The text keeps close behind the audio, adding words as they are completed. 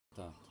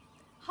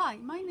Hi,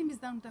 my name is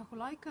Danuta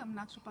Hulajko. I'm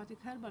Naturopathic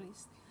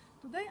Herbalist.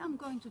 Today I'm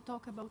going to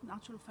talk about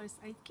Natural First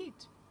Aid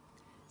Kit.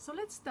 So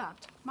let's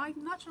start. My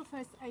Natural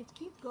First Aid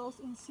Kit goes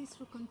in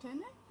see-through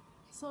container,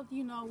 so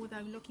you know what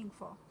I'm looking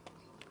for.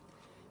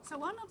 So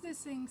one of the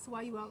things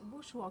while you are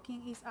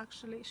bushwalking is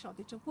actually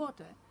shortage of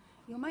water.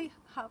 You may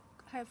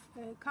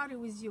carry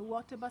with you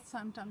water, but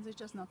sometimes it's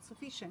just not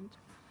sufficient.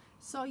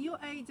 So you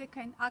either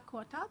can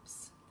aqua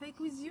taps take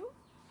with you,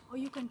 or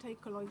you can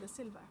take colloidal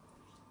silver.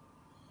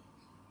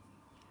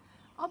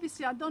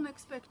 Obviously, I don't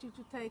expect you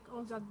to take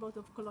all that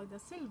bottle of colloidal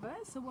silver.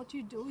 So what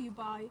you do, you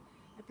buy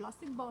a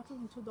plastic bottle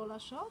in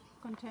 $2 shop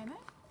container.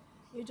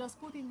 You just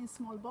put it in a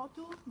small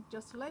bottle,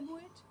 just label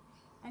it,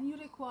 and you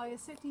require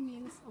 30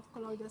 ml of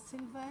colloidal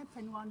silver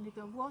per 1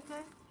 liter of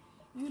water.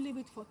 You leave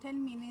it for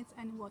 10 minutes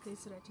and water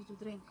is ready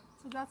to drink.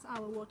 So that's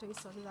our water is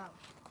sorted out.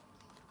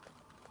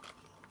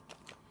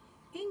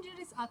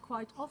 Injuries are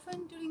quite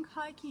often during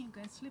hiking. You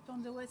can slip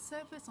on the wet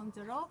surface, on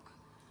the rock,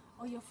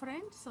 or your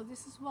friend. So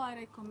this is why I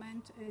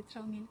recommend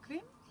Traumil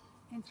cream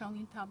and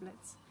Traumil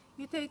tablets.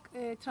 You take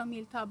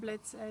Traumil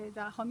tablets that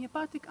are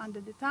homeopathic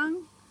under the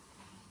tongue,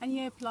 and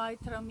you apply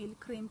Traumil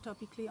cream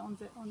topically on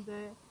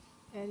the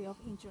area of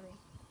injury.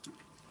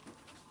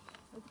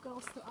 That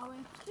goes to our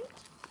kit.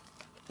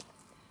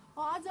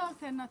 Or as an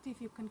alternative,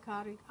 you can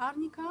carry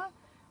arnica,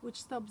 which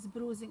stops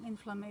bruising,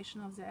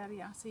 inflammation of the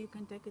area. So you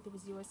can take it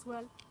with you as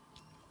well.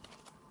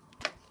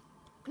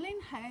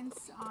 Clean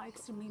hands are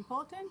extremely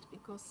important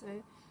because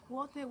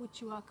water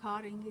which you are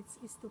carrying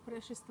is too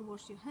precious to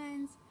wash your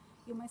hands.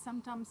 You may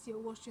sometimes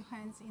wash your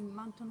hands in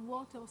mountain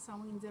water or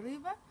somewhere in the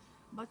river,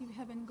 but if you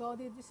haven't got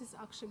it, this is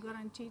actually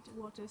guaranteed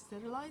water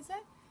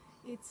sterilizer.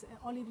 It's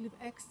olive leaf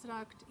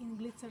extract in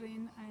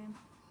glycerin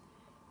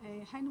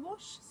hand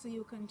wash, so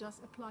you can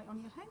just apply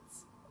on your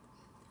hands,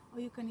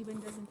 or you can even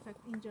disinfect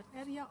injured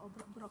area or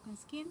broken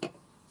skin.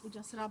 You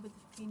just rub it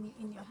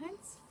in your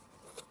hands,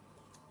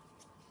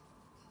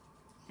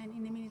 and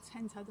in a minute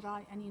hands are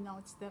dry and you know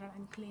it's sterile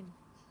and clean.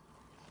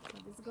 So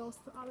this goes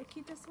to our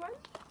kit as well.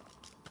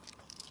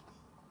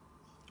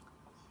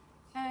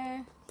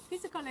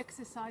 Physical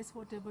exercise,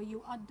 whatever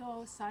you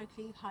outdoors,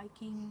 cycling,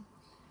 hiking,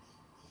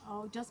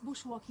 or just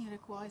bushwalking,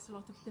 requires a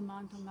lot of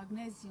demand on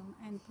magnesium,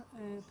 and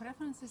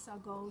preferences are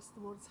goes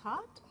towards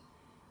heart,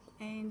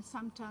 and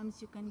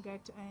sometimes you can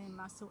get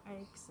muscle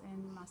aches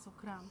and muscle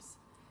cramps.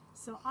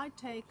 So I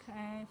take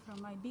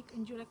from my big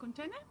Endura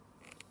container,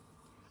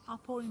 I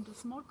pour into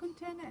small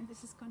container, and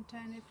this is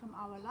container from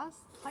our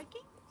last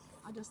hiking.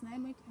 I just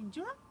name it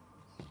Endura.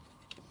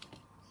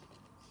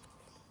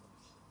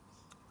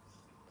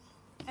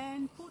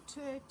 And put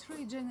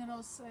 3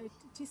 generous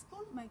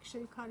teaspoons. Make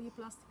sure you carry a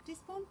plastic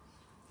teaspoon.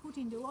 Put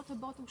in the water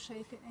bottle,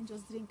 shake it, and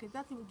just drink it.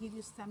 That will give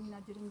you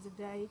stamina during the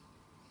day,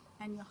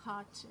 and your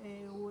heart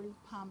will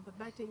pump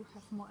better. You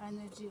have more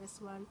energy as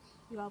well.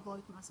 You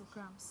avoid muscle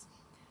cramps.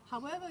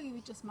 However,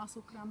 if just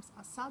muscle cramps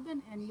are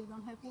sudden and you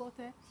don't have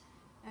water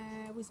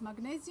with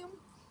magnesium,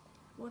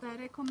 what I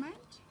recommend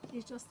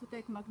is just to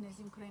take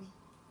magnesium cream.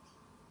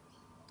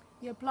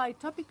 You apply it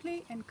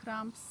topically, and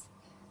cramps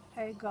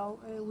go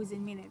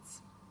within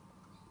minutes.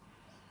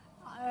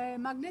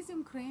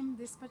 Magnesium cream,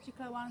 this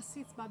particular one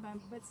sits by my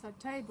bedside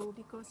table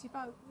because if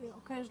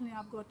occasionally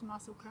I've got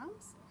muscle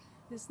cramps,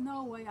 there's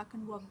no way I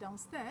can walk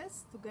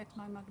downstairs to get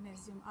my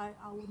magnesium. I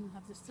wouldn't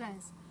have the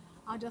strength.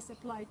 I just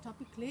apply it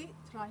topically,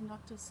 try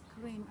not to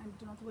scream and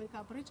do not wake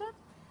up Richard,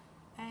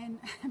 and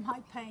my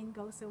pain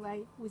goes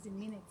away within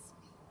minutes.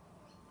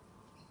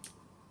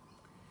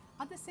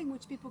 Other thing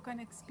which people can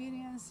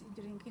experience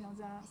during,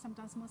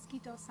 sometimes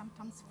mosquitoes,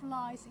 sometimes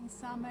flies in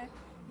summer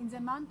in the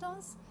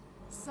mountains.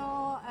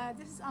 So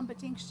this is amber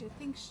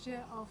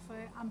tincture of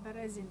amber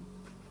resin.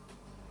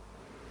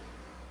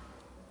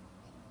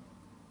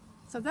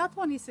 So that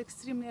one is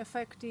extremely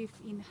effective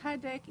in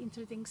headache, in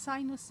treating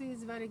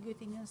sinuses, very good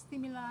immune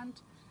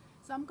stimulant.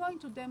 So I'm going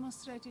to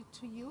demonstrate it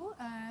to you,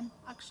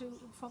 actually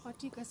for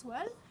fatigue as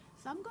well.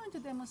 So I'm going to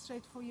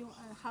demonstrate for you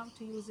how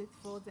to use it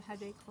for the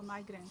headache, for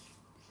migraine.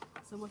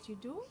 So what you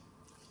do,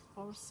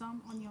 pour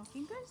some on your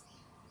fingers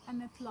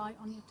and apply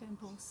on your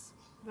temples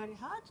very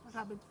hard,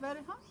 rub it very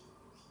hard.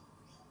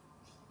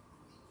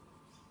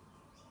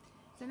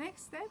 The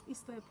next step is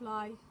to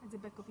apply at the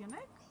back of your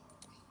neck.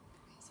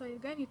 So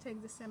again, you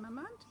take the same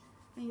amount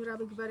and you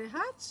rub it very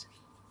hard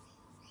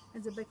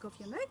at the back of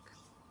your neck.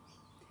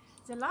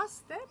 The last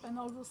step, and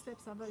all those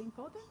steps are very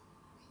important,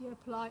 you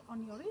apply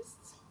on your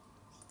wrists.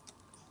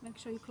 Make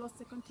sure you close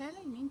the container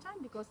in the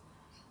meantime, because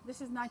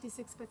this is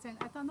 96%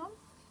 ethanol,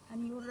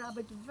 and you rub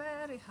it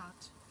very hard,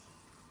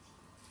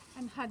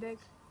 and headache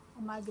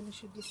or migraine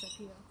should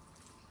disappear.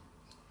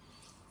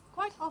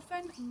 Quite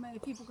often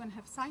people can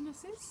have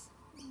sinus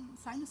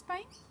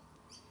pain,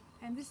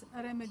 and this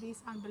remedy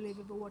is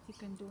unbelievable what you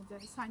can do. The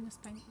sinus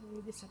pain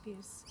really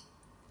disappears.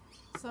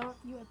 So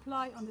you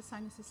apply on the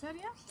sinuses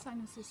area.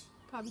 Sinuses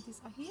cavities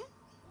are here,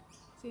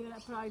 so you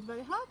apply it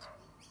very hard.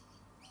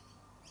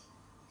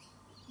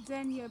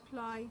 Then you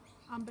apply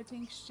amber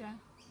tincture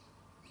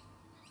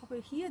over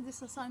here.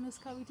 This is sinus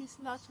cavities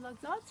large like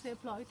that, so you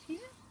apply it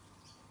here.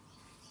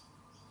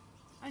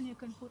 and you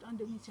can put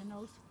underneath your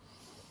nose,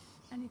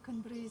 and you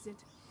can breathe it.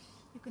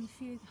 You can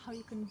feel how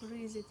you can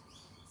breathe it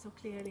so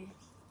clearly.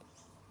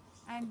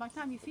 And by the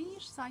time you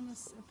finish,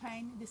 sinus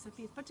pain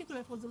disappears,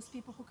 particularly for those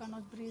people who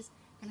cannot breathe,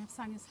 can have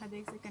sinus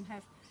headaches, they can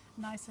have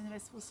nice and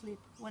restful sleep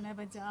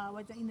whenever they are,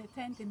 whether in the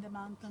tent, in the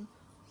mountain,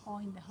 or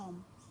in the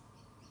home.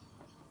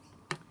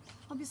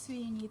 Obviously,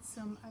 you need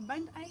some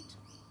band-aid,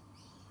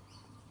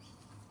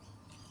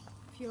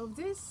 a few of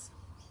this.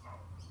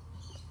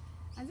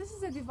 And this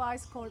is a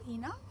device called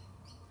Ina.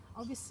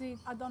 Obviously,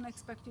 I don't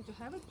expect you to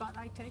have it, but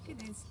I take it.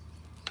 It's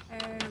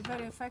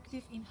very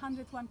effective in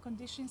 101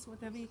 conditions,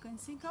 whatever you can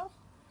think of.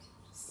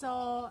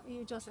 So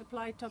you just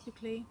apply it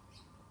topically,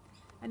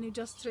 and you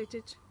just treat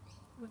it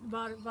with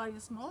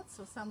various modes.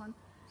 So someone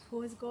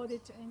who has got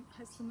it and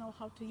has to know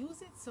how to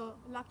use it. So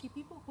lucky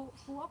people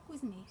who work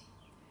with me.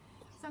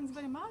 Thanks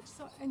very much.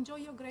 So enjoy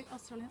your great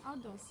Australian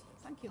outdoors.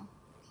 Thank you.